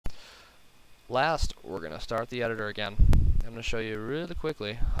Last, we're going to start the editor again. I'm going to show you really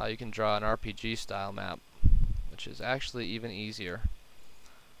quickly how you can draw an RPG style map, which is actually even easier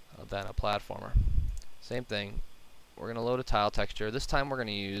than a platformer. Same thing, we're going to load a tile texture. This time we're going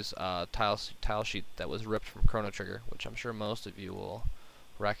to use a tile sheet that was ripped from Chrono Trigger, which I'm sure most of you will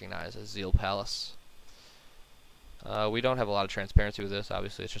recognize as Zeal Palace. We don't have a lot of transparency with this.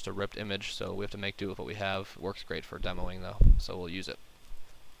 Obviously it's just a ripped image, so we have to make do with what we have. It works great for demoing though, so we'll use it.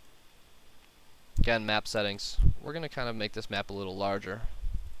 Again, map settings. We're going to kind of make this map a little larger.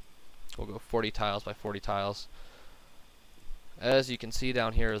 We'll go 40 tiles by 40 tiles. As you can see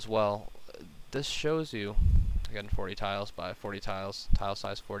down here as well, this shows you, again 40 tiles by 40 tiles, tile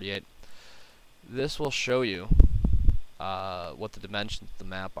size 48. This will show you what the dimensions of the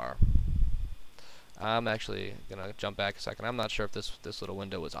map are. I'm actually going to jump back a second. I'm not sure if this little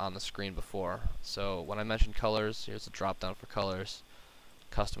window was on the screen before. So when I mentioned colors, here's the drop down for colors.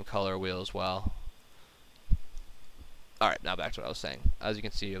 Custom color wheel as well. Alright, now back to what I was saying. As you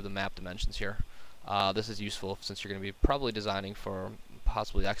can see, you have the map dimensions here. This is useful since you're going to be probably designing for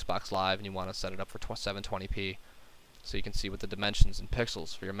possibly Xbox Live and you want to set it up for 720p, so you can see what the dimensions in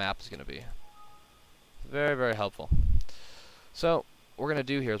pixels for your map is going to be. Very, very helpful. So what we're going to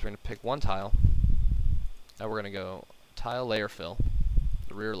do here is we're going to pick one tile. Now we're going to go tile layer fill,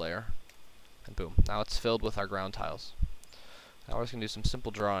 the rear layer, and boom. Now it's filled with our ground tiles. Now we're just going to do some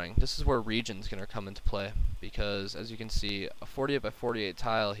simple drawing. This is where regions are going to come into play, because as you can see, a 48 by 48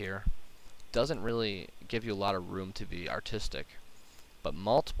 tile here doesn't really give you a lot of room to be artistic, but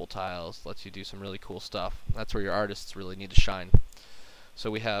multiple tiles lets you do some really cool stuff. That's where your artists really need to shine.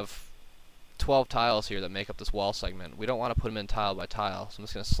 So we have 12 tiles here that make up this wall segment. We don't want to put them in tile by tile, so I'm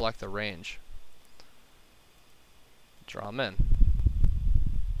just going to select the range, draw them in.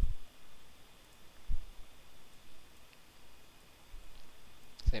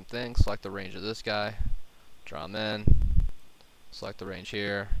 Same thing, select the range of this guy, draw him in, select the range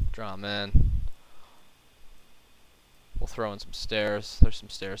here, draw him in. We'll throw in some stairs. There's some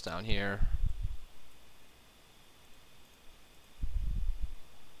stairs down here.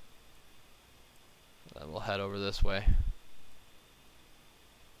 Then we'll head over this way.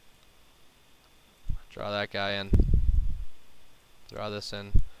 Draw that guy in. Draw this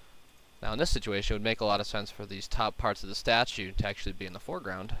in. Now in this situation it would make a lot of sense for these top parts of the statue to actually be in the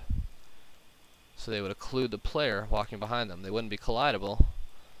foreground, so they would occlude the player walking behind them. They wouldn't be collidable.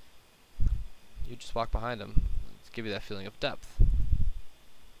 You just walk behind them, give you that feeling of depth.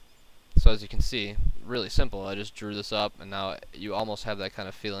 So as you can see, really simple. I just drew this up and now you almost have that kind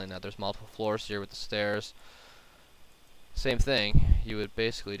of feeling that there's multiple floors here with the stairs. Same thing, you would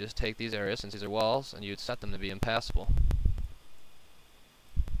basically just take these areas, since these are walls, and you would set them to be impassable.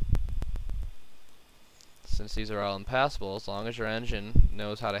 Since these are all impassable, as long as your engine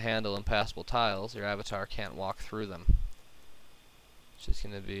knows how to handle impassable tiles, your avatar can't walk through them. Which is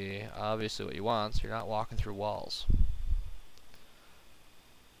going to be obviously what you want, so you're not walking through walls.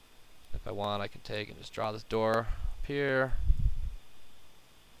 If I want, I can take and just draw this door up here.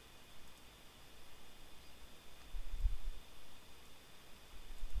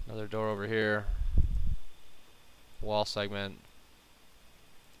 Another door over here. Wall segment.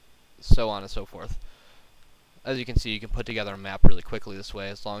 So on and so forth. As you can see, you can put together a map really quickly this way,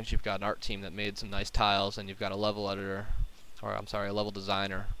 as long as you've got an art team that made some nice tiles and you've got a level editor, or I'm sorry, a level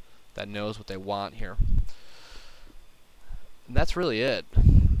designer that knows what they want here. And that's really it.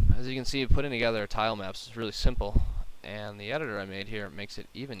 As you can see, putting together tile maps is really simple, and the editor I made here makes it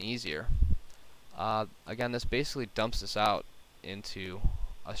even easier. Again, this basically dumps this out into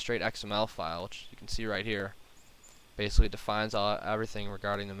a straight XML file, which you can see right here. Basically defines everything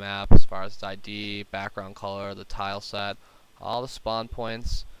regarding the map as far as its ID, background color, the tile set, all the spawn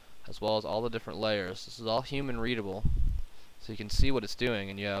points, as well as all the different layers. This is all human readable, so you can see what it's doing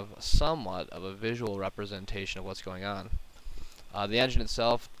and you have somewhat of a visual representation of what's going on. The engine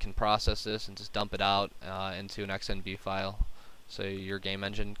itself can process this and just dump it out into an XNB file, so your game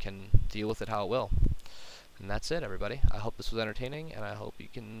engine can deal with it how it will. And that's it, everybody. I hope this was entertaining, and I hope you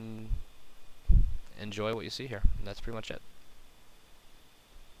can enjoy what you see here. And that's pretty much it.